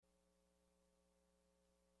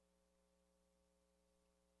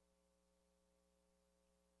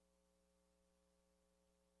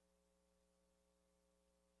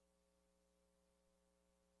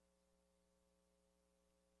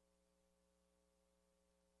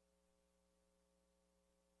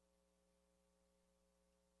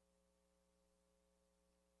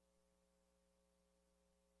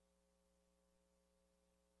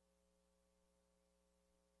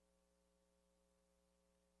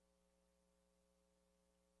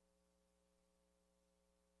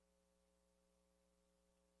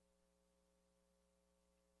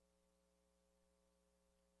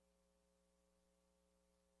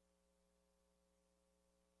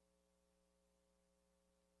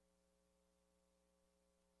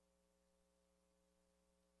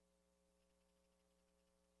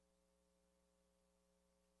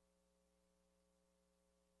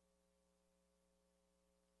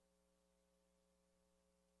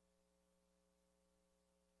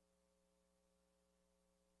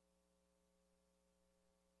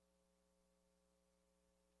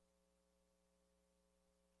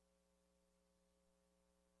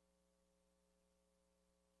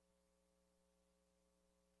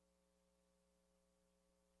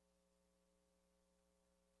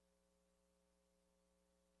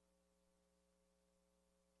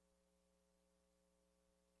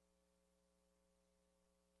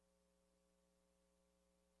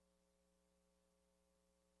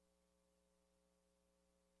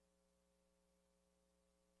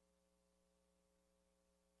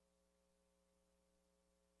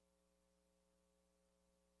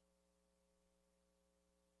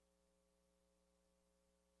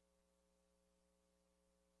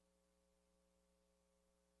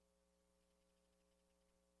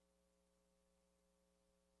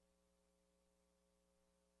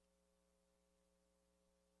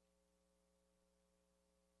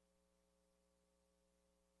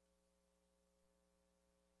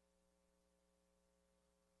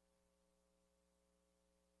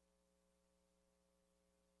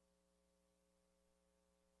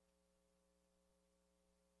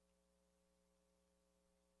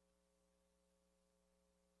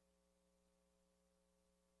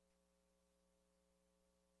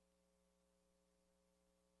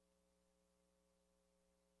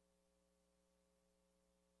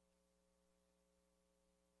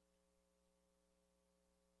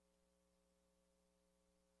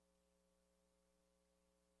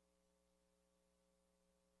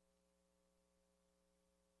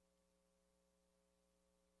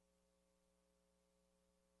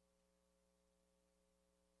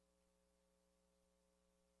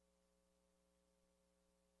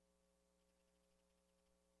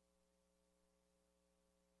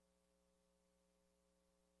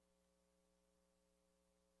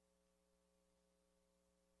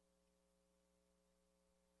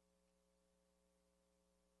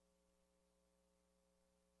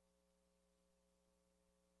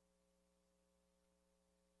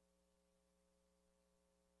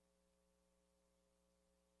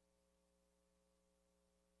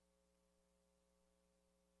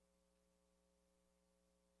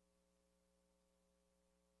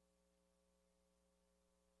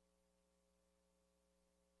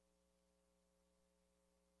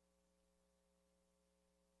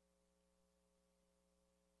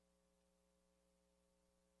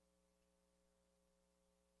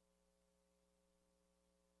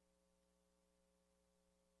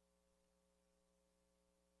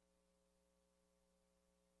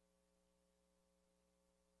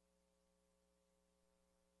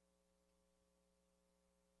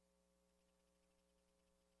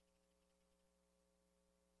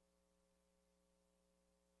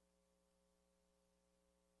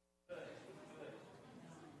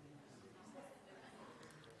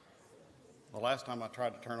last time I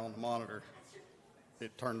tried to turn on the monitor,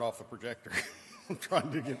 it turned off the projector. I'm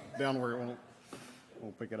trying to get down where it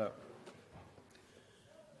won't pick it up.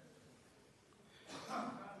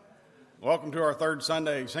 Welcome to our third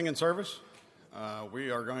Sunday singing service.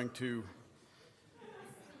 We are going to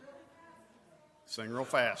sing real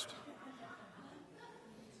fast.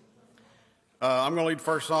 I'm going to lead the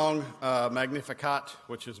first song, Magnificat,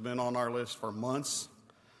 which has been on our list for months,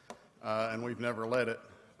 and we've never led it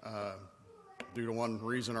due to one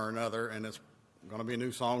reason or another, and it's going to be a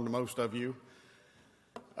new song to most of you.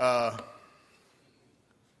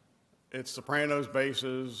 It's sopranos,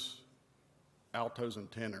 basses, altos, and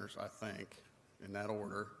tenors, I think, in that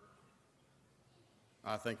order.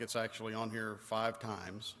 I think it's actually on here 5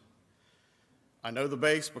 times. I know the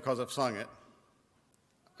bass because I've sung it.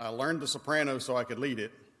 I learned the soprano so I could lead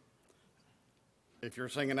it. If you're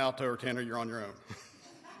singing alto or tenor, you're on your own.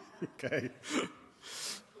 Okay.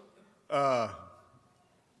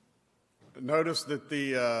 Notice that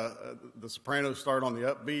the sopranos start on the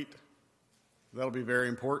upbeat. That'll be very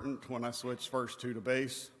important when I switch first two to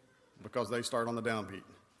bass because they start on the downbeat.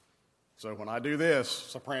 So when I do this,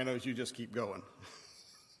 sopranos, you just keep going.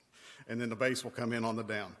 And then the bass will come in on the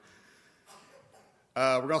down.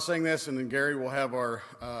 We're going to sing this, and then Gary will have our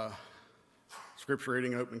scripture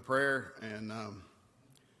reading, opening prayer, and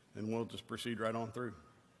we'll just proceed right on through.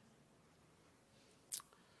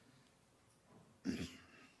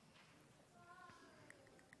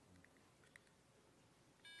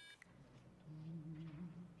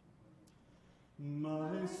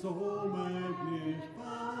 My soul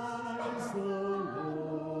magnifies the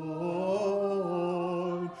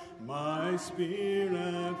Lord. My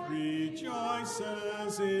spirit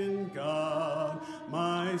rejoices in God,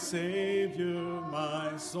 my Savior.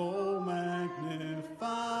 My soul magnifies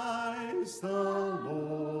the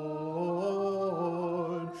Lord.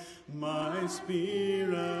 My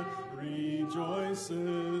spirit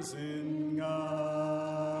rejoices in God.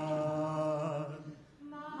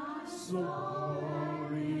 My soul.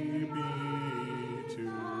 Glory be to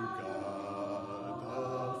God the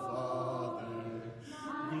Father.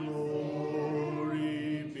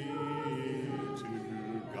 Glory be to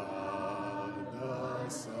God the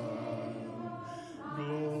Son.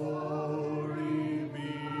 Glory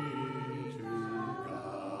be to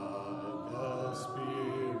God the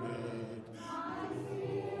Spirit.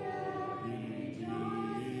 Glory be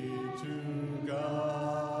to God.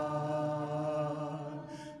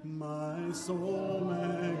 My soul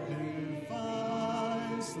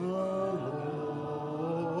magnifies the Lord.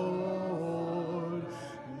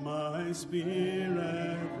 My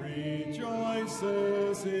spirit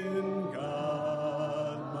rejoices in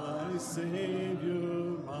God, my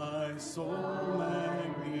Savior. My soul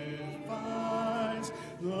magnifies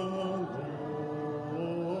the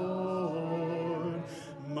Lord.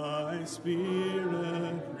 My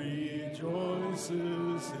spirit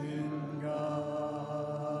rejoices in God.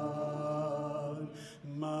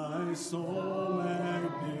 My soul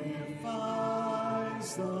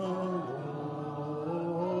magnifies the Lord.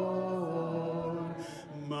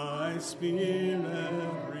 My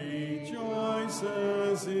spirit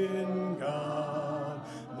rejoices in God,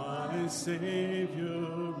 my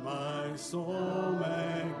Savior. My soul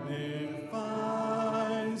magnifies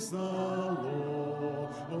the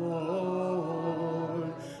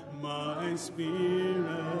Lord. My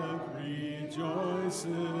spirit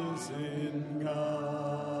rejoices in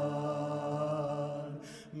God.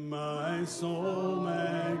 My soul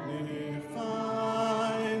magnifies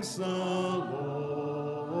the Lord.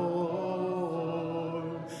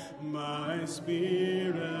 My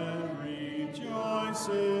spirit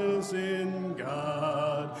rejoices in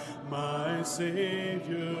God, my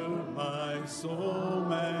Savior. My soul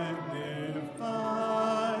magnifies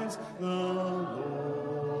the Lord.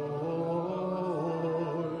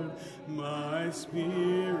 My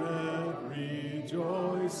spirit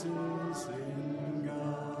rejoices in God.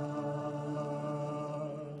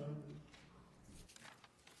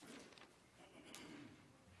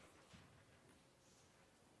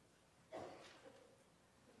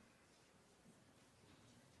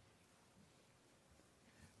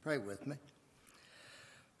 Pray with me.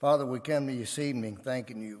 Father, we come to you this evening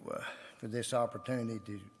thanking you for this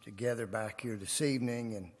opportunity to gather back here this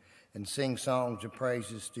evening and sing songs of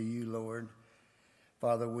praises to you, Lord.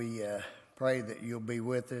 Father, we pray that you'll be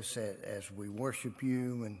with us as we worship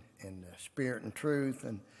you in spirit and truth.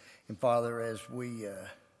 And Father, as we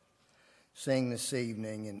sing this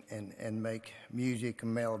evening and make music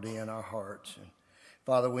and melody in our hearts. And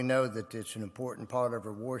Father, we know that it's an important part of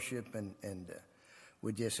our worship, and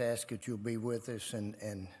we just ask that you'll be with us,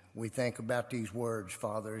 and we think about these words,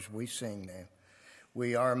 Father, as we sing them.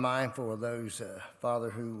 We are mindful of those, Father,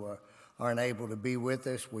 who aren't able to be with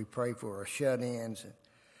us. We pray for our shut-ins, and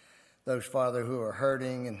those, Father, who are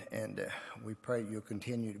hurting, and we pray you'll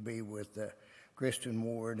continue to be with Kristen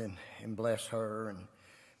Ward and bless her, and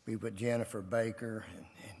be with Jennifer Baker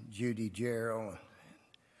and Judy Gerald, and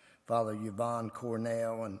Father Yvonne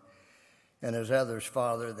Cornell, and those others,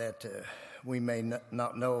 Father, that we may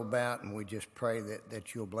not know about, and we just pray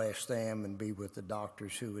that you'll bless them and be with the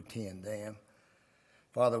doctors who attend them.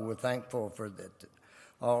 Father, we're thankful for that,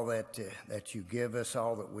 all that you give us,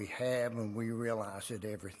 all that we have, and we realize that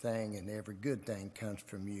everything and every good thing comes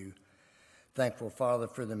from you. Thankful, Father,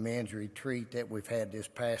 for the men's retreat that we've had this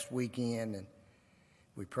past weekend, and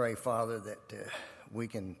we pray, Father, that we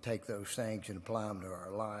can take those things and apply them to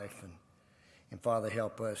our life, and Father,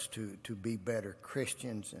 help us to be better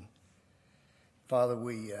Christians. And Father,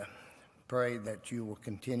 we pray that you will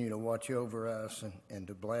continue to watch over us and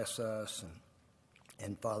to bless us,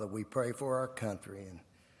 and Father, we pray for our country,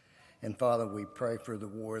 and Father, we pray for the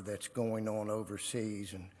war that's going on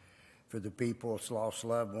overseas, and for the people that's lost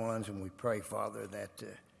loved ones, and we pray, Father,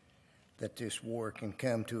 that this war can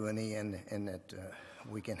come to an end, and that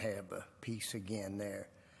we can have peace again there.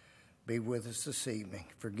 Be with us this evening.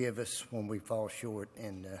 Forgive us when we fall short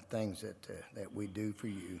in things that we do for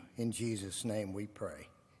you. In Jesus' name we pray.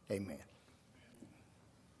 Amen.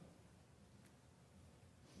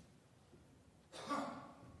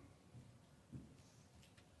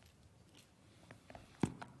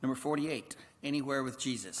 Number 48, Anywhere with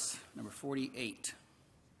Jesus. Number 48.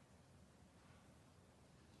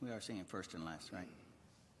 We are singing first and last, right?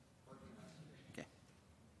 Okay.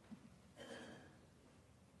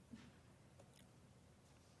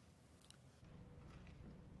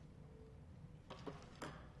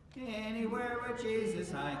 Anywhere with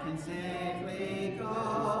Jesus I can safely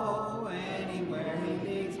go. Anywhere he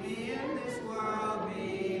leads me in this world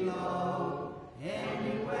below.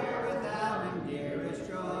 Anywhere without him, dearest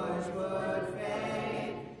joys would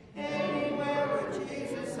fade. Anywhere with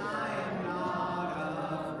Jesus I am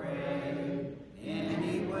not afraid.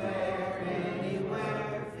 Anywhere,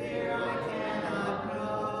 anywhere, fear I cannot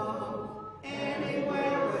know.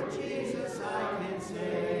 Anywhere with Jesus I can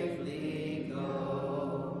safely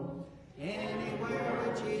go. Anywhere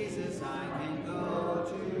with Jesus I can go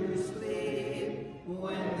to sleep.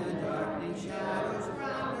 When the darkening shadows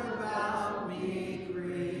round about me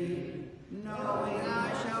creep, knowing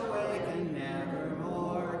I shall waken never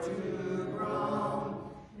more to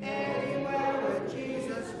groan. Anywhere with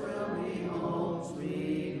Jesus will be home,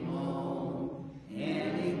 sweet home.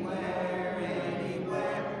 Anywhere,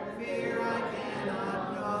 anywhere, fear I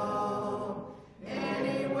cannot know.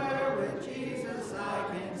 Anywhere with Jesus I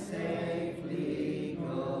can safely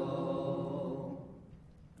go.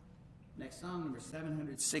 Next song, number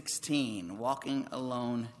 716, Walking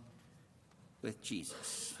Alone with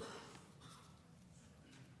Jesus.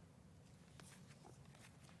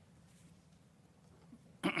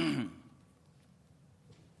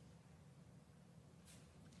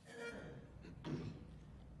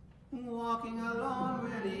 Walking alone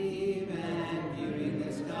with Eve and viewing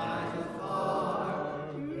the skies afar,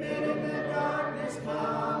 bidding the darkness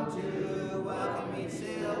come to welcome me,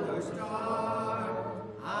 silver star.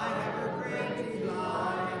 I have a great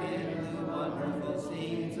delight in the wonderful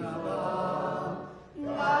scenes above.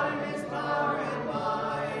 God in his power and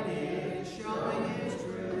might is showing his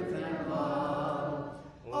truth and love.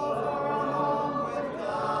 Oh, for a home with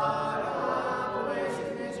God, a place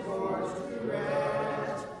in his courts to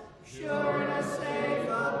rest, sure in a safe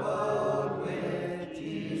abode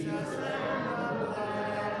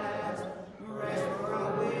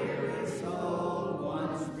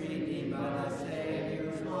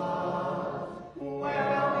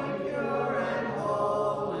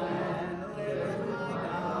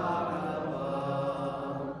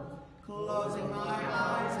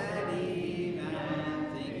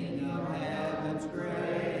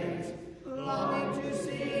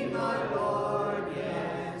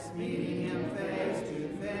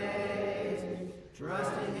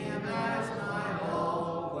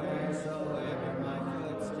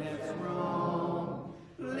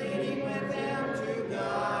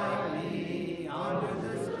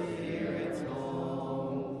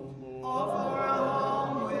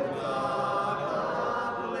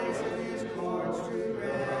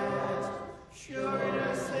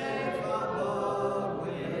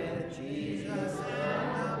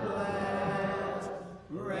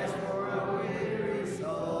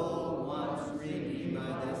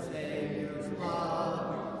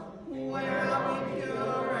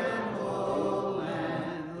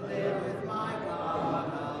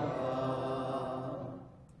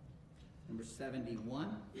 71,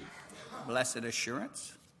 Blessed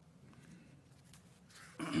Assurance.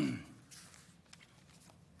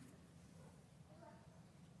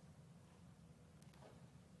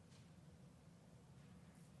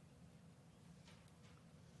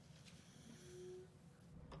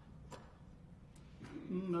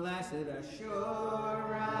 Blessed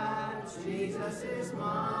assurance, Jesus is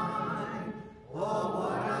mine. Oh,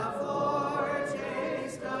 what a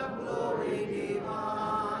foretaste of glory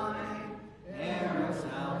divine. Heir of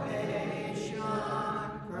salvation,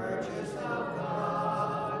 purchased of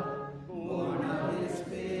God, born of His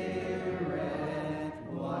Spirit,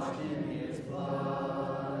 washed in His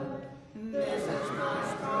blood. This is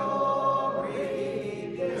my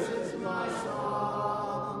story, this is my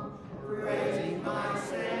song, praising my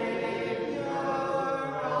Savior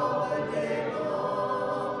all the day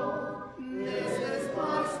long. This is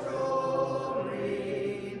my story,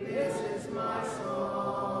 this is my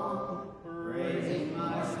song, praising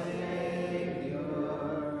my Savior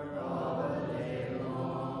all the day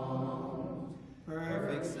long.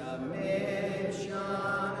 Perfect submission,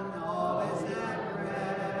 all is at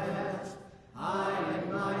rest. I and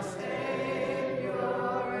my Savior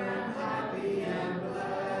am happy and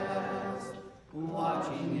blessed,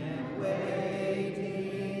 watching and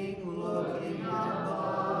waiting, looking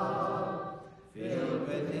above, filled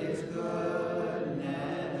with His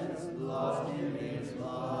goodness, lost in His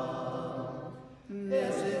love.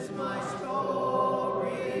 This is my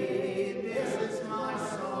story, this is my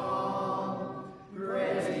song,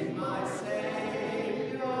 praising my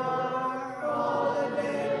Savior all the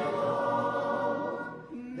day long.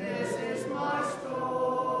 This is my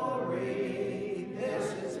story, this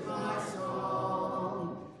is my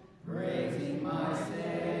song, praising my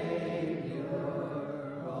Savior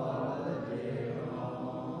all the day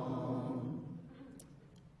long.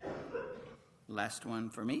 Last one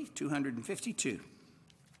for me, 252.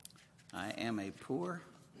 I am a poor,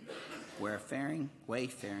 wayfaring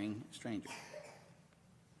stranger.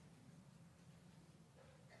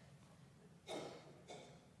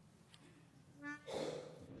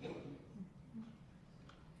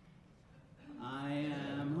 I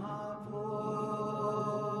am a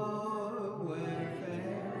poor,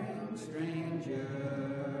 wayfaring stranger,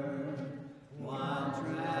 while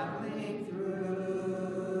traveling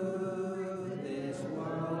through this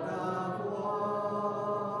world of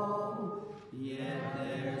woe. Yet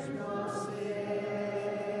there's no sickness,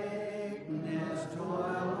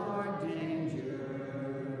 toil, or danger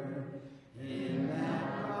in that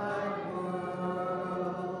bright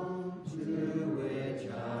world to which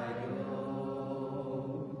I go.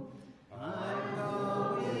 I'm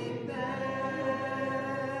going there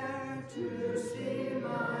to see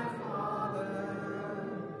my Father.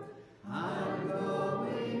 I'm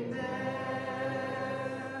going there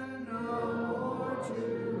no more to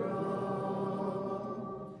roam.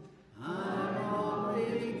 I'm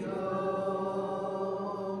only going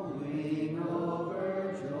over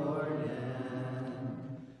Jordan.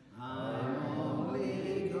 I'm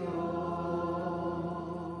only going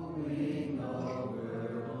over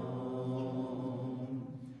home.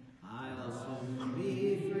 I'll soon be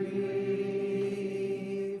free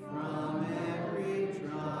from every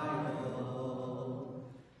trial.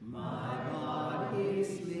 My body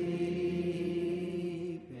sleep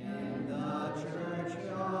in the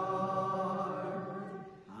churchyard.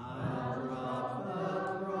 I'll drop the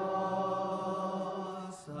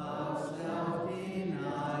cross of self-denial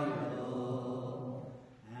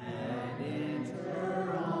and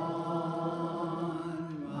enter on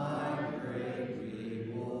my great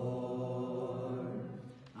reward.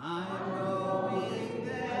 I'm going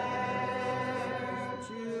there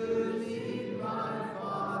to meet my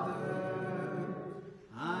Father.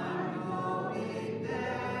 I'm going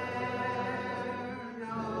there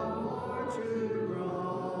no more to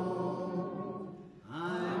roam.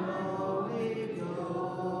 I'm only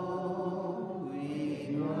going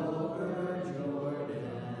over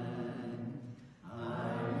Jordan.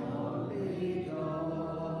 I'm only going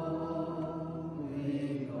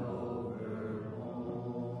over home.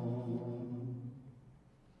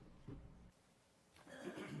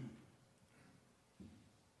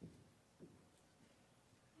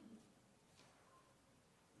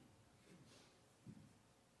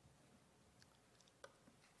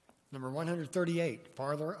 Number 138,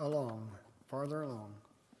 Farther Along. Farther Along.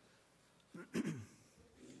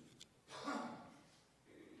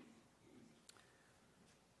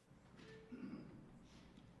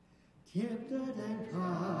 Tempted and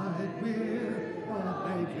tried, we're a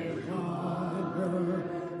naked wonder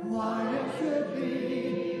why it should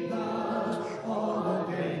be thus all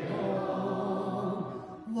the day long,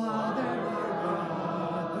 while there are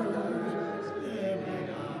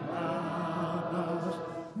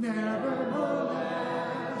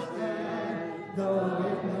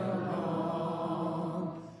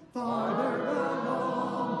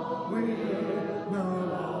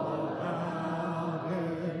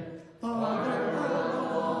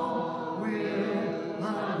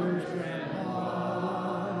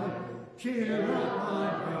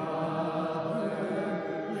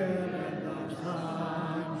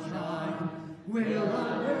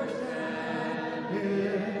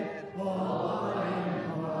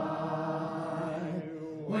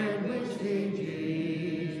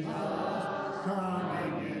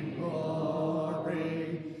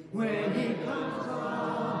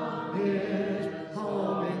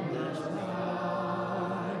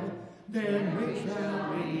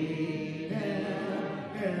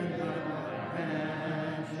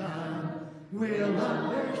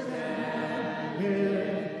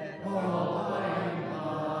it all by and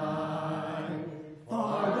by.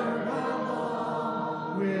 Farther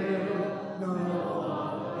along will know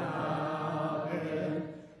about it.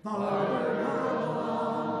 Farther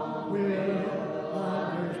along will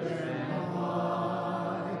understand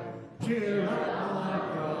why. Cheer up, my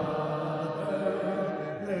brother,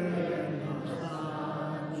 live in the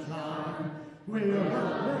sunshine. We'll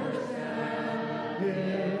understand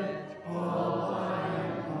it all by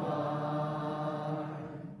and by.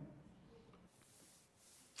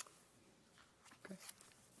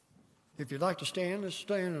 If you'd like to stand, let's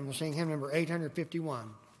stand and we'll sing hymn number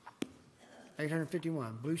 851.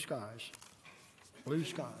 851, Blue Skies. Blue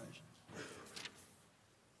Skies.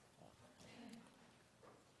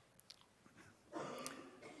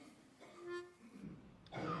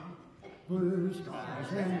 Blue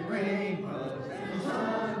skies and rainbows and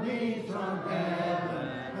sunbeams from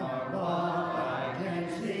heaven are what I can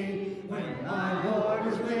see when my Lord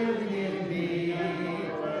is living in me.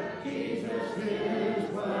 Jesus is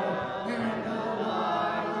well and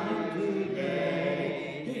alive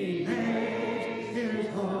today. He makes his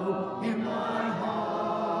home in my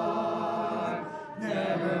heart.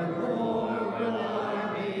 Nevermore will I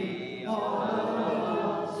be all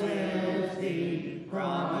alone, says he.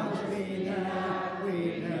 Promise me that we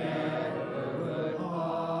never would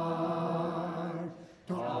part.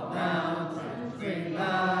 Tall mountains, green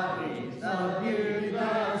valleys, the beauty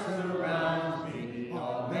that surrounds me,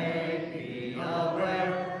 all make me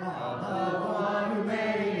aware of the one who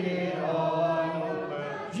made it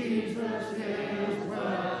all. Jesus is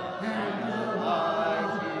well and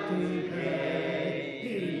alive today.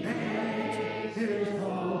 He makes his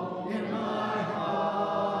home in my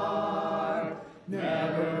heart.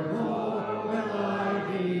 Nevermore will I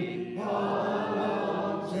be all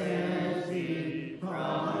alone, says he.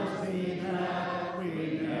 Promise me that we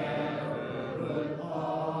never would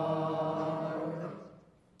part.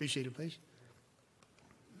 Be seated, please.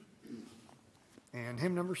 And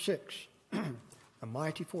hymn number 6, A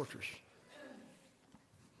Mighty Fortress.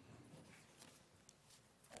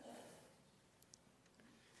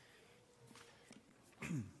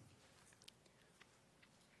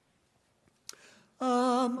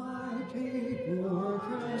 A mighty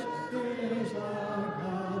fortress is our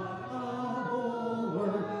God, a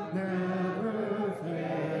bulwark never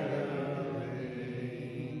failing.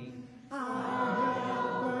 Our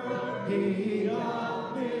helper, he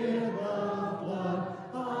amid the flood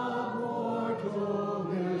of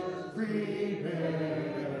mortal is prevailing.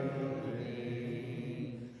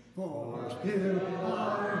 For still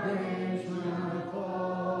our days shall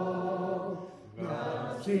fall,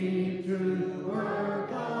 God seems to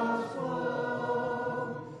work us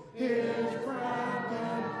all. His craft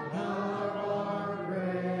and power are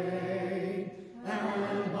great,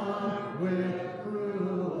 and bond with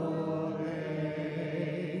cruel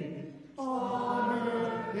hate. On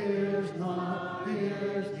earth is not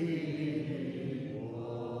his equal,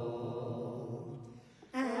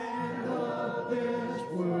 and of this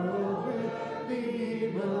world with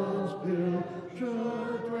demons built sure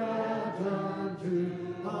threaten to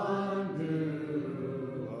undo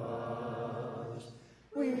us.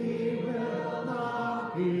 We will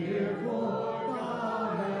not fear, for God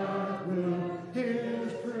hath willed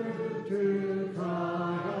his truth to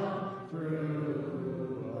triumph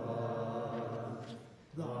through us.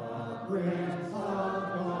 The prince of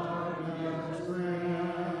darkness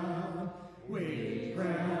ground, we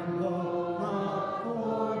tremble not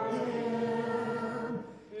for him.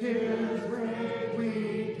 His reign we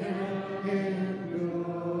can endure,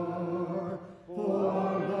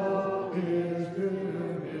 for lo, his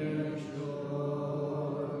doom is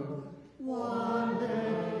sure. One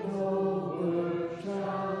day no word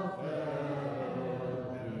shall fail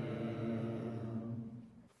him.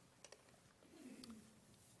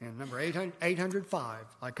 And number 805,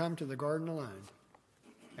 I Come to the Garden Alone.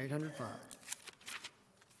 805.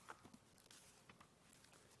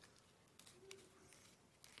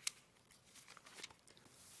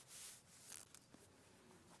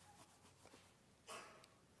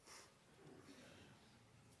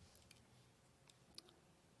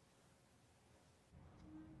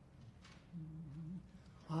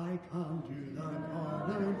 I come to the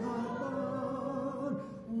garden alone.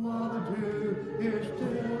 What I do is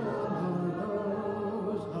still on the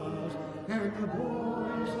rose hush, and the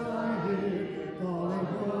voice I hear calling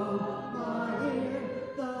from my ear,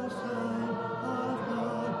 the Son of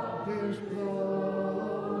God discloses.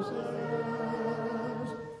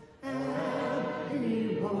 And he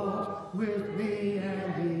walks with me, and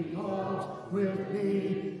he talks with me,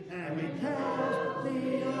 and he tells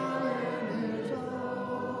me I am his own.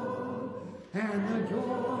 and the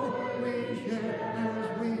joy we share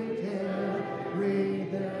as we tarry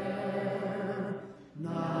there.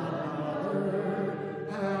 None other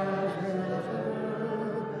has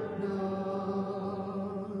ever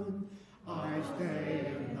known. I stay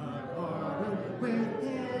in the garden with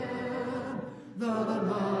him, though the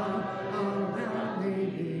night around me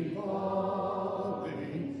be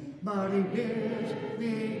falling, but he bids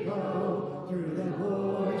me go through the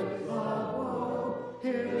voice of woe.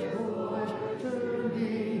 His voice to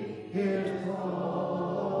me is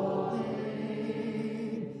calling,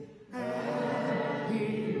 and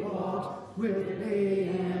he walks with me,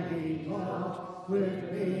 and he talks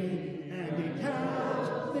with me, and he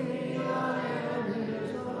tells me I am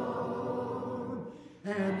his own,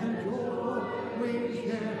 and the joy we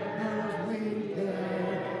share as we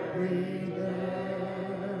tarry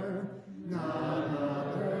there, none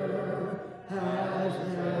other has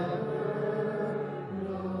ever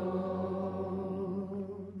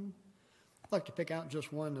known. I'd like to pick out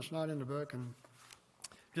just one that's not in the book, and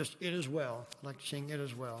just It Is Well. I'd like to sing It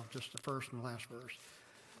Is Well, just the first and last verse.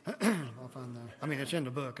 I'll find the, I mean, it's in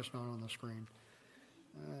the book, it's not on the screen.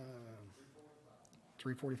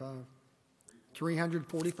 345.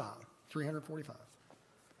 345. 345.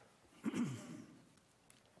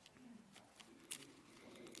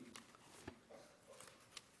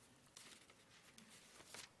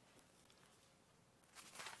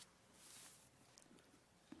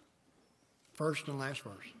 First and last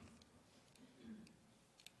verse.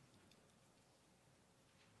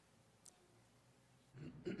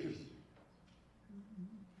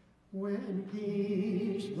 When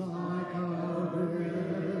peace like a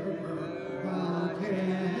river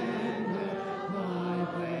attendeth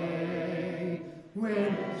my way,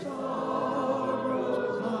 when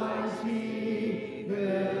sorrow's mighty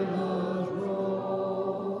billows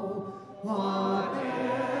roll,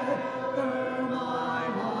 whatever my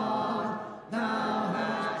lot thou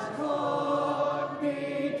hast taught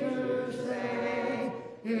me to say,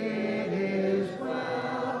 it is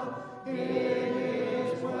well, it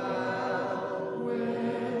is well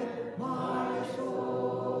with my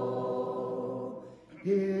soul.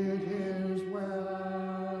 It is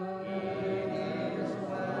well,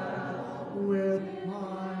 with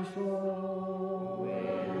my soul,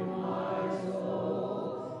 with my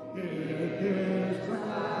soul. It is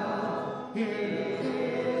well, it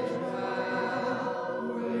is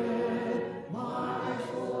well with my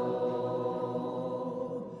soul.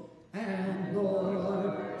 And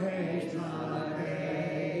Lord, haste not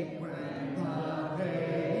day when the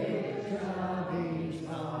day shall be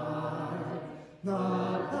spent. The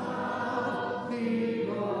clouds be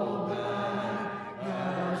rolled back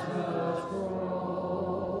as the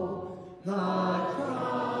scroll. The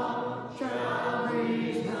trump shall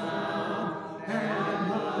resound,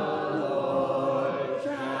 and the Lord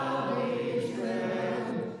shall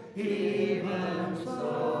descend. Even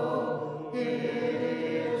so, it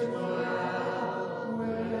is well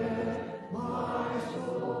with my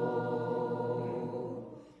soul.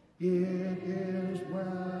 It is well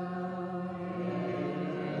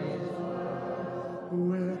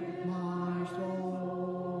with my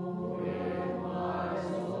soul. With my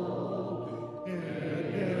soul.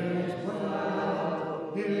 It is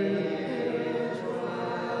well. It is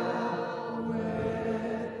well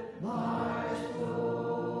with my soul.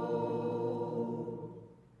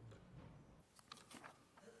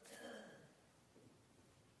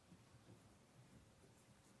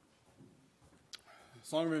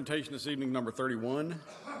 Song of Invitation this evening, number 31.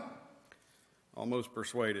 Almost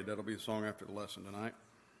Persuaded. That'll be the song after the lesson tonight.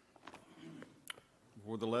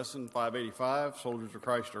 Before the lesson, 585, Soldiers of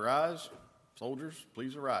Christ Arise. Soldiers,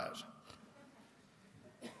 please arise.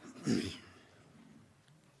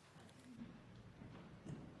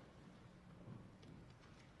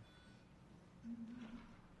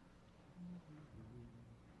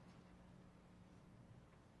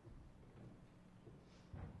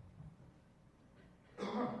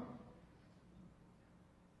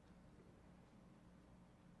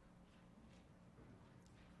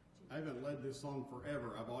 I haven't led this song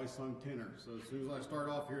forever. I've always sung tenor. So as soon as I start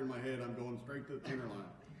off here in my head, I'm going straight to the tenor line.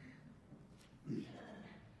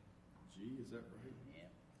 G, is that right? Yeah.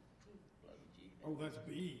 Oh, that's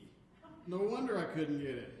B. No wonder I couldn't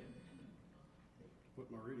get it. Put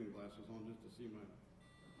my reading glasses on just to see my...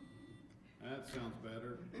 That sounds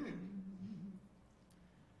better.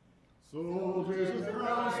 Soldiers of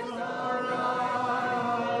Christ arise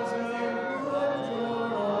and put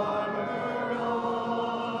your armor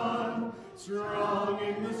on, strong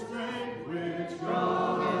in the strength which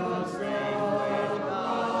God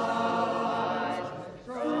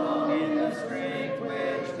Strong in the strength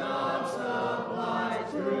which God supplies.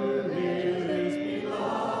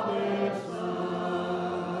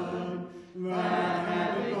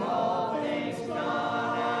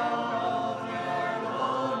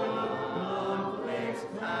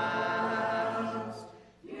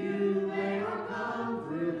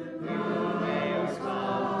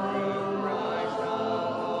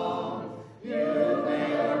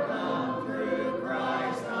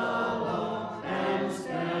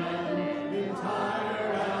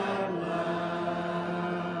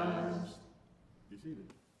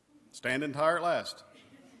 Standing tire at last.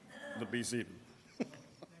 To be seated.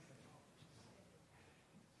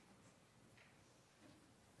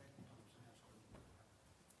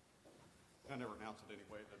 I never announce it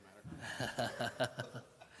anyway, it doesn't matter.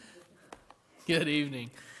 Good evening.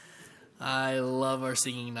 I love our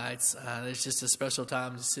singing nights. It's just a special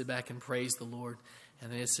time to sit back and praise the Lord,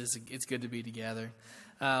 and it's good to be together.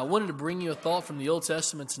 I wanted to bring you a thought from the Old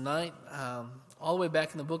Testament tonight. All the way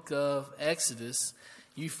back in the book of Exodus,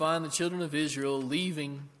 you find the children of Israel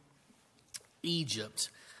leaving Egypt.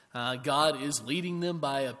 God is leading them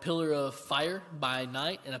by a pillar of fire by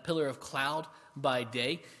night and a pillar of cloud by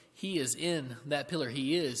day. He is in that pillar.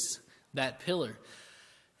 He is that pillar.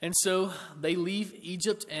 And so they leave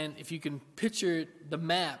Egypt, and if you can picture the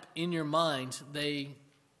map in your mind,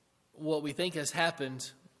 what we think has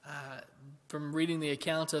happened from reading the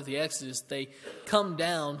account of the Exodus, they come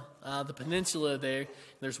down the peninsula there.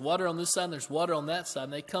 There's water on this side, and there's water on that side,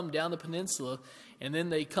 and they come down the peninsula, and then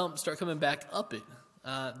they start coming back up it.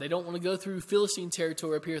 They don't want to go through Philistine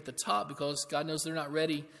territory up here at the top because God knows they're not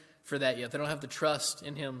ready for that yet. They don't have the trust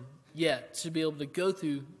in him yet to be able to go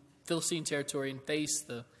through Philistine territory and face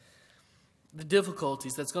the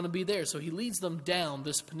difficulties that's going to be there. So he leads them down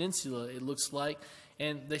this peninsula, it looks like,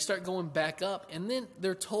 and they start going back up, and then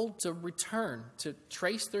they're told to return, to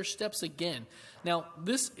trace their steps again. Now,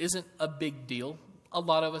 this isn't a big deal. A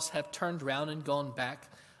lot of us have turned around and gone back.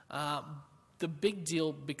 The big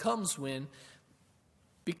deal becomes when,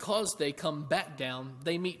 because they come back down,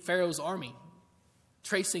 they meet Pharaoh's army,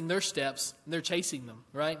 tracing their steps, and they're chasing them,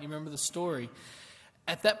 right? You remember the story.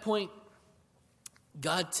 At that point,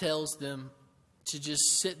 God tells them to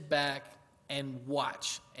just sit back and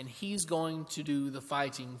watch, and he's going to do the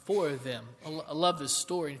fighting for them. I love this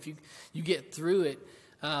story. If you get through it,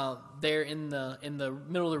 there in the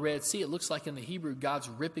middle of the Red Sea, it looks like in the Hebrew, God's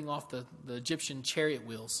ripping off the Egyptian chariot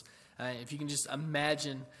wheels. If you can just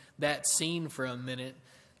imagine that scene for a minute,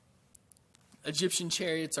 Egyptian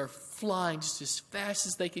chariots are flying just as fast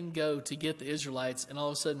as they can go to get the Israelites, and all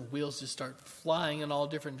of a sudden wheels just start flying in all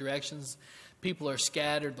different directions. People are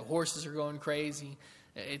scattered. The horses are going crazy.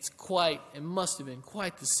 It must have been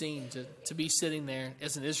quite the scene to be sitting there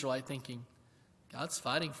as an Israelite thinking, God's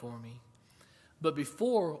fighting for me. But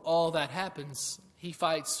before all that happens, he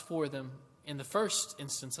fights for them in the first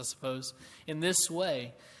instance, I suppose, in this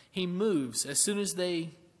way. He moves as soon as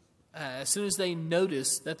they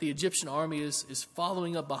notice that the Egyptian army is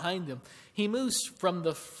following up behind them. He moves from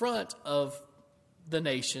the front of the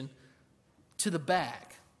nation to the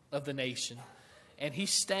back of the nation. And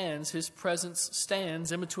his presence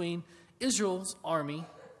stands in between Israel's army,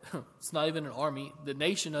 it's not even an army, the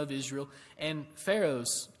nation of Israel, and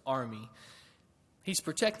Pharaoh's army. He's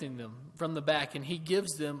protecting them from the back, and he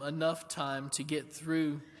gives them enough time to get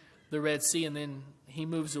through the Red Sea, and then he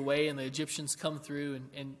moves away, and the Egyptians come through,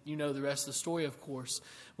 and you know the rest of the story, of course.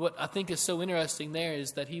 What I think is so interesting there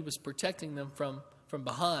is that he was protecting them from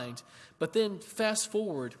behind. But then fast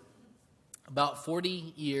forward about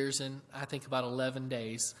 40 years and I think about 11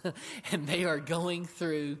 days, and they are going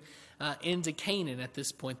through into Canaan at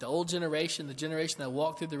this point. The old generation, the generation that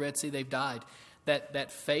walked through the Red Sea, they've died.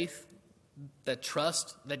 That faith, that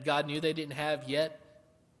trust that God knew they didn't have yet,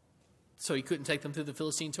 so he couldn't take them through the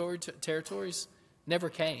Philistine territories, never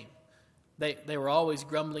came. They were always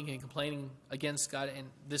grumbling and complaining against God, and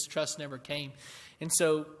this trust never came. And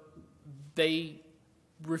so they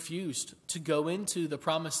refused to go into the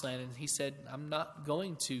promised land, and he said, I'm not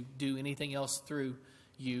going to do anything else through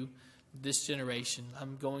you, this generation.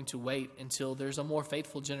 I'm going to wait until there's a more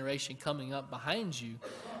faithful generation coming up behind you,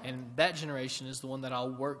 and that generation is the one that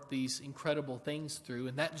I'll work these incredible things through,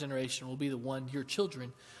 and that generation will be the one, your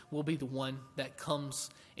children will be the one that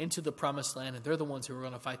comes into the promised land, and they're the ones who are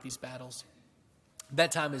going to fight these battles.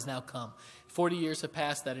 That time has now come. 40 years have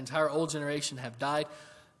passed. That entire old generation have died,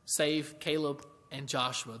 save Caleb and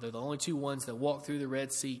Joshua. They're the only two ones that walked through the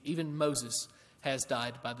Red Sea. Even Moses has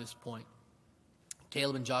died by this point.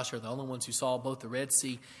 Caleb and Joshua are the only ones who saw both the Red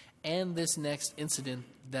Sea and this next incident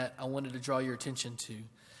that I wanted to draw your attention to.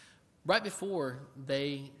 Right before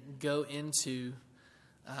they go into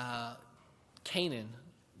Canaan,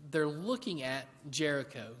 they're looking at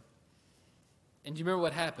Jericho. And do you remember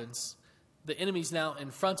what happens? The enemy's now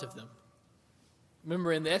in front of them.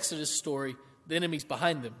 Remember in the Exodus story, the enemy's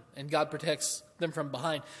behind them, and God protects them from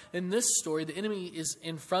behind. In this story, the enemy is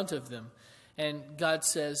in front of them, and God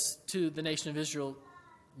says to the nation of Israel,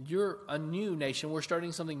 you're a new nation. We're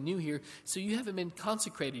starting something new here, so you haven't been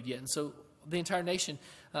consecrated yet. And so the entire nation,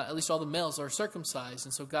 at least all the males, are circumcised,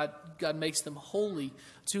 and so God makes them holy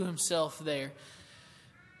to himself there.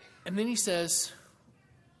 And then he says,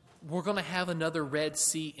 we're going to have another Red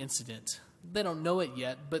Sea incident. They don't know it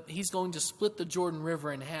yet, but he's going to split the Jordan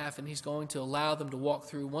River in half, and he's going to allow them to walk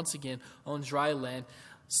through once again on dry land,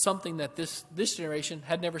 something that this generation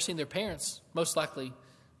had never seen. Their parents, most likely,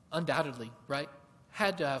 undoubtedly, right,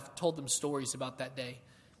 had to have told them stories about that day.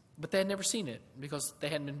 But they had never seen it because they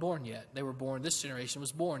hadn't been born yet. They were born, this generation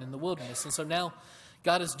was born in the wilderness. And so now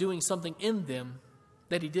God is doing something in them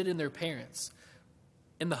that he did in their parents,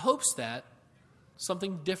 in the hopes that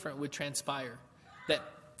something different would transpire, that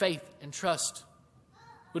faith and trust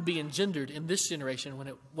would be engendered in this generation when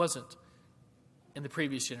it wasn't in the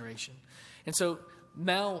previous generation. And so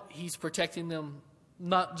now he's protecting them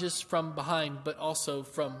not just from behind, but also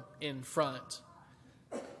from in front.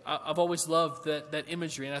 I've always loved that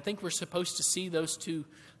imagery, and I think we're supposed to see those two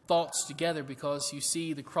thoughts together, because you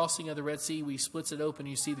see the crossing of the Red Sea when he splits it open.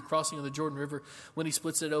 You see the crossing of the Jordan River when he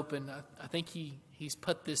splits it open. I think he's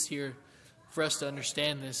put this here for us to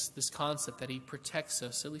understand this concept that he protects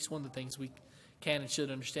us. At least one of the things we can and should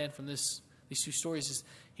understand from these two stories is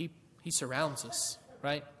he surrounds us,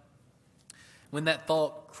 right? When that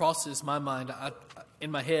thought crosses my mind, in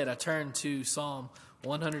my head, I turn to Psalm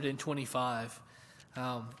 125.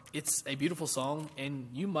 It's a beautiful song, and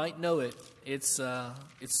you might know it.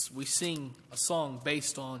 We sing a song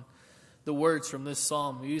based on the words from this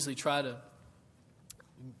psalm. We usually try to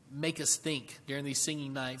make us think during these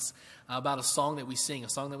singing nights about a song that we sing, a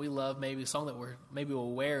song that we love, maybe a song that we're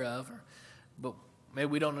aware of, but maybe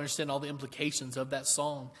we don't understand all the implications of that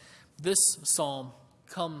song. This song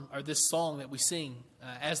that we sing,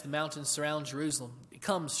 As the Mountains Surround Jerusalem, it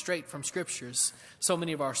comes straight from Scriptures. So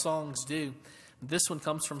many of our songs do. This one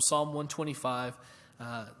comes from Psalm 125.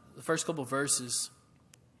 The first couple verses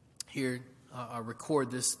here record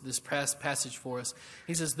this passage for us.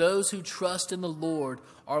 He says, "Those who trust in the Lord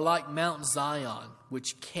are like Mount Zion,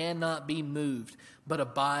 which cannot be moved, but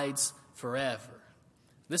abides forever."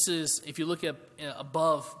 This is, if you look up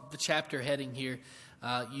above the chapter heading here,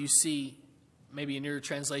 you see, maybe in your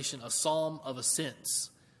translation, a psalm of ascents.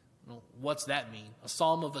 Well, what's that mean? A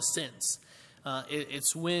psalm of ascents.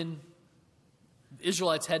 It's when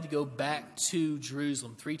Israelites had to go back to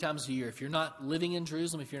Jerusalem 3 times a year. If you're not living in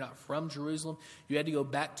Jerusalem, if you're not from Jerusalem, you had to go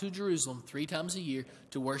back to Jerusalem 3 times a year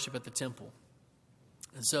to worship at the temple.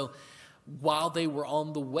 And so while they were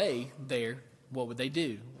on the way there, what would they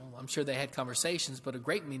do? Well, I'm sure they had conversations, but a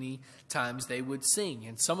great many times they would sing.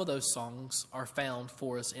 And some of those songs are found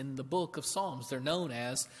for us in the book of Psalms. They're known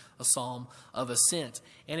as a psalm of ascent.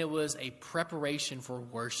 And it was a preparation for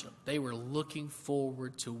worship. They were looking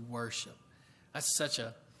forward to worship. That's such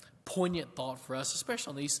a poignant thought for us,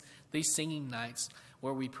 especially on these singing nights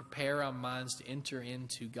where we prepare our minds to enter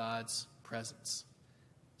into God's presence.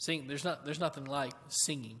 There's nothing like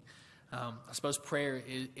singing. I suppose prayer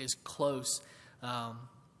is close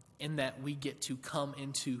in that we get to come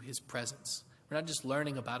into his presence. We're not just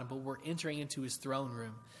learning about him, but we're entering into his throne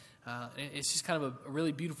room. It's just kind of a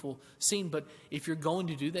really beautiful scene. But if you're going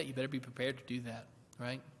to do that, you better be prepared to do that,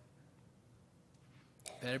 right?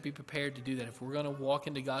 Better be prepared to do that. If we're going to walk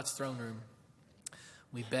into God's throne room,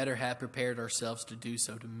 we better have prepared ourselves to do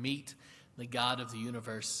so, to meet the God of the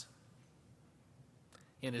universe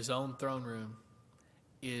in his own throne room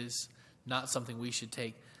is not something we should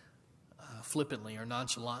take flippantly or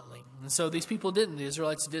nonchalantly. And so these people didn't. The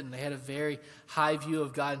Israelites didn't. They had a very high view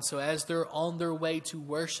of God. And so as they're on their way to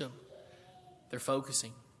worship, they're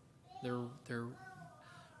focusing. They're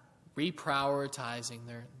reprioritizing.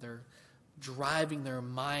 They're driving their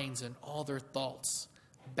minds and all their thoughts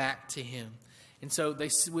back to him. And so they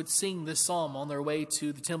would sing this psalm on their way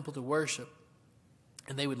to the temple to worship.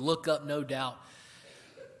 And they would look up, no doubt,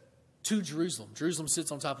 to Jerusalem. Jerusalem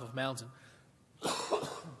sits on top of a mountain.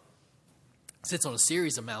 Sits on a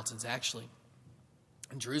series of mountains, actually.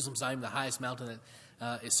 And Jerusalem's not even the highest mountain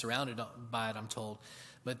that is surrounded by it, I'm told.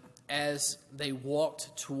 But as they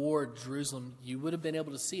walked toward Jerusalem, you would have been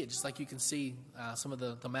able to see it, just like you can see some of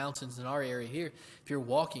the mountains in our area here. If you're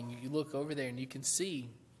walking, you look over there and you can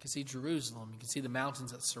see Jerusalem. You can see the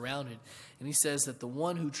mountains that surround it. And he says that the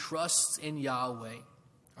one who trusts in Yahweh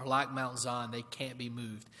are like Mount Zion. They can't be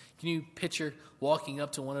moved. Can you picture walking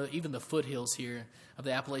up to one of even the foothills here of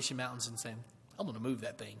the Appalachian Mountains and saying, I'm going to move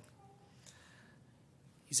that thing?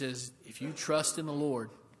 He says, if you trust in the Lord,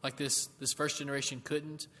 like this first generation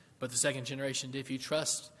couldn't, but the second generation did. If you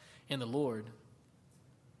trust in the Lord,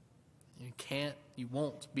 you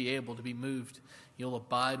won't be able to be moved. You'll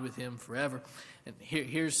abide with him forever. And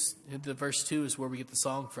here's the verse 2 is where we get the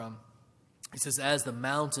song from. It says, as the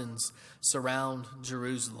mountains surround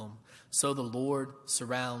Jerusalem, so the Lord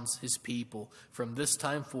surrounds his people from this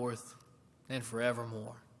time forth and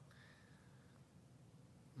forevermore.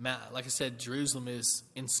 Like I said, Jerusalem is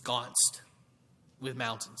ensconced with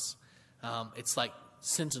mountains. It's like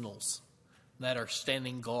sentinels that are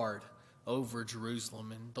standing guard over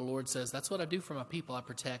Jerusalem. And the Lord says, that's what I do for my people. I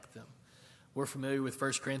protect them. We're familiar with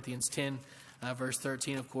 1 Corinthians 10, verse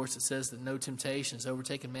 13. Of course, it says that no temptation has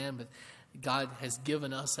overtaken man, but God has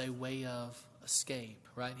given us a way of escape,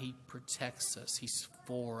 right? He protects us. He's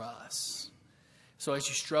for us. So as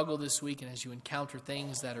you struggle this week and as you encounter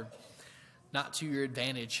things that are not to your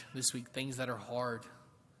advantage this week, things that are hard,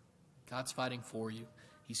 God's fighting for you.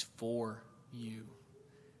 He's for you.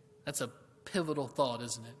 That's a pivotal thought,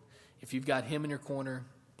 isn't it? If you've got him in your corner,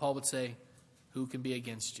 Paul would say, who can be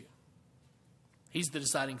against you? He's the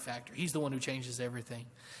deciding factor. He's the one who changes everything.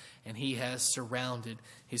 And he has surrounded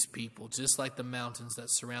his people. Just like the mountains that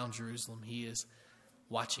surround Jerusalem, he is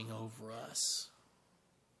watching over us.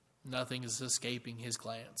 Nothing is escaping his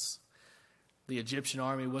glance. The Egyptian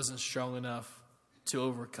army wasn't strong enough to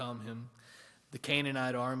overcome him. The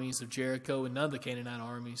Canaanite armies of Jericho and none of the Canaanite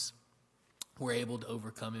armies were able to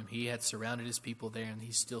overcome him. He had surrounded his people there, and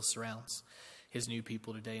he still surrounds his new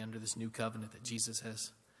people today under this new covenant that Jesus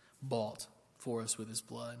has bought for us with his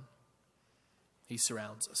blood. He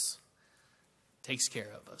surrounds us, takes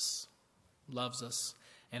care of us, loves us,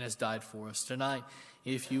 and has died for us. Tonight,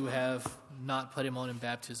 if you have not put him on in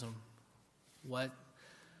baptism, what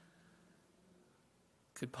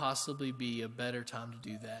could possibly be a better time to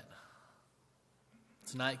do that?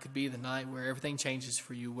 Tonight could be the night where everything changes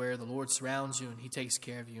for you, where the Lord surrounds you and he takes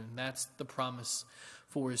care of you, and that's the promise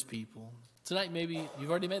for his people. Tonight, maybe you've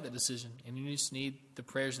already made that decision, and you just need the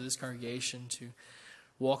prayers of this congregation to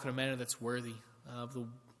walk in a manner that's worthy of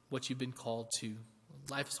what you've been called to.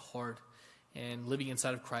 Life is hard, and living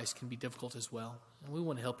inside of Christ can be difficult as well, and we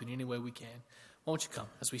want to help you in any way we can. Why don't you come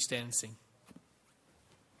as we stand and sing?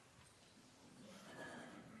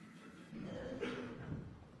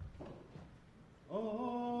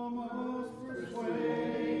 Almost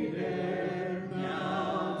persuaded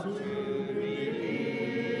now to believe,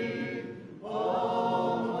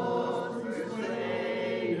 almost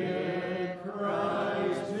persuaded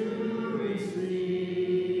Christ to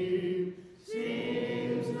receive.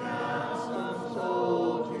 Seems now some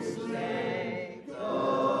soul to slay,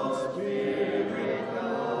 go Spirit,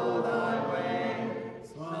 go thy way.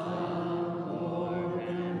 Some more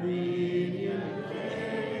convenient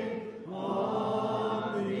day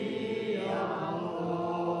on thee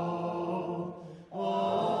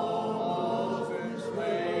almost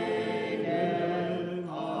persuaded,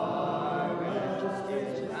 our rest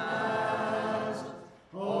is past,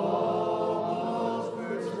 almost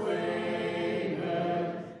persuaded,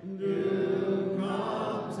 doom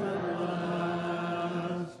comes at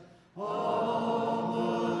last,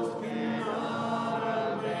 almost cannot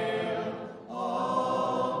avail,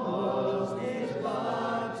 almost is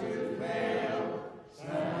but to fail.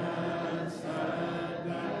 Sad, sad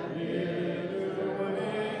that bitter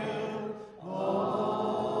wail,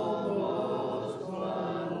 almost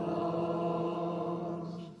but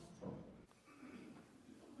lost.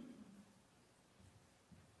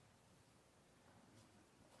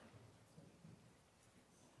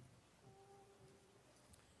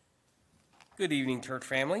 Good evening, church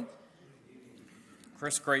family.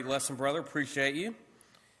 Chris, great lesson, brother. Appreciate you.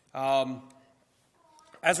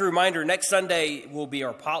 As a reminder, next Sunday will be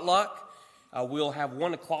our potluck. We'll have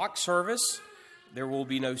 1 o'clock service. There will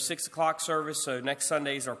be no 6 o'clock service, so next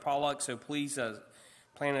Sunday is our potluck, so please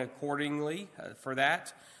plan accordingly for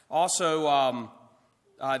that. Also,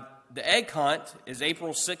 the egg hunt is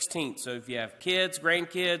April 16th, so if you have kids,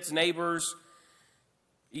 grandkids, neighbors,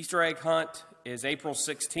 Easter egg hunt is April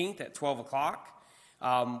 16th at 12 o'clock.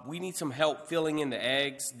 We need some help filling in the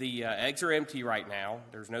eggs. The eggs are empty right now.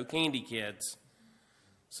 There's no candy, kids.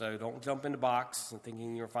 So don't jump in the box and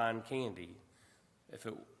thinking you'll find candy.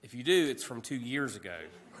 If you do, it's from 2 years ago.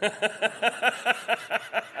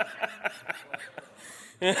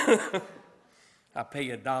 I pay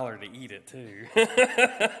 $1 to eat it too.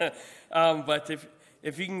 But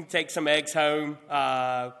if you can take some eggs home,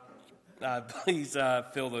 please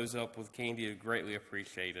fill those up with candy. It's greatly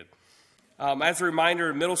appreciated. As a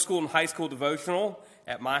reminder, middle school and high school devotional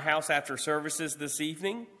at my house after services this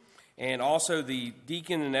evening, and also the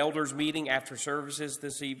deacon and elders meeting after services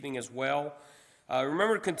this evening as well.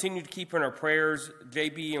 Remember to continue to keep in our prayers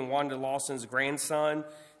J.B. and Wanda Lawson's grandson,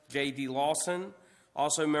 J.D. Lawson.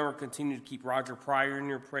 Also remember to continue to keep Roger Pryor in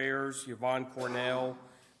your prayers, Yvonne Cornell,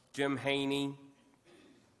 Jim Haney,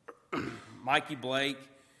 Mikey Blake,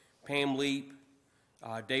 Pam Leap,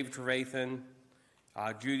 David Trevathan,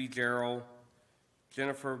 Judy Gerald,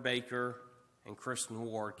 Jennifer Baker, and Kristen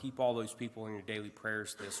Ward. Keep all those people in your daily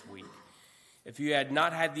prayers this week. If you had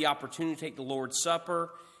not had the opportunity to take the Lord's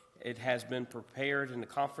Supper, it has been prepared in the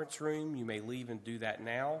conference room. You may leave and do that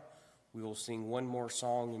now. We will sing one more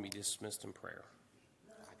song and be dismissed in prayer.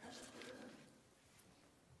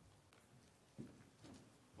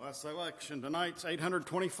 Last selection tonight's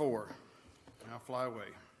 824. Now fly away.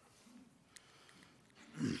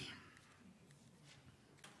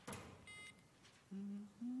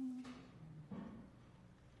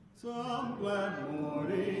 Some glad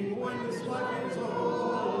morning when this life is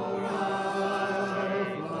o'er,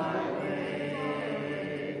 I'll fly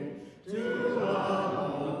away to a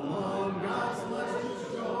home on God's celestial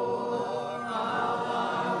shore. I'll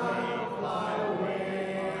fly away.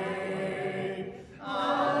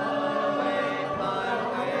 I'll fly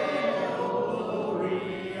away, oh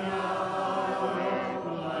glory. I'll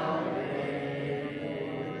fly away.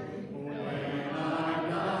 When I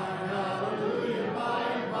die, hallelujah, by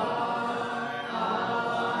and by,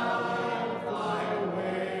 I'll fly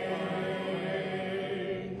away.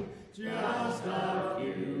 Just a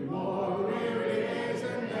few more weary days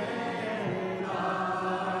and then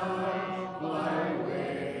I'll fly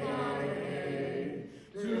away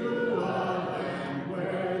to a land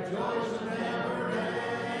where joy shall never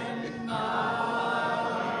end.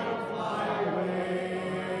 I'll fly away.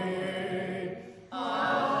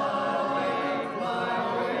 I'll fly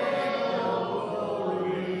away, oh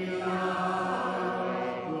glory. I'll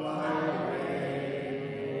fly away.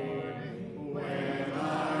 When I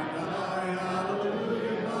die,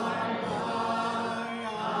 hallelujah, by and by,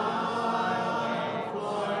 I'll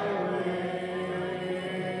fly away.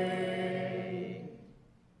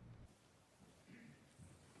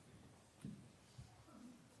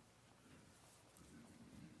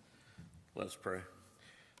 Let us pray.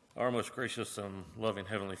 Our most gracious and loving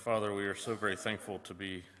Heavenly Father, we are so very thankful to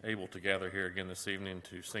be able to gather here again this evening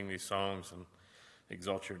to sing these songs and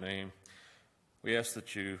exalt your name. We ask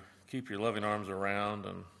that you keep your loving arms around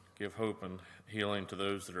and give hope and healing to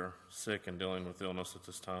those that are sick and dealing with illness at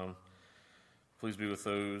this time. Please be with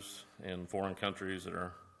those in foreign countries that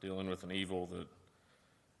are dealing with an evil that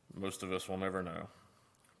most of us will never know.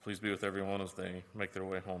 Please be with everyone as they make their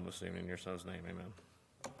way home this evening. In your Son's name, amen.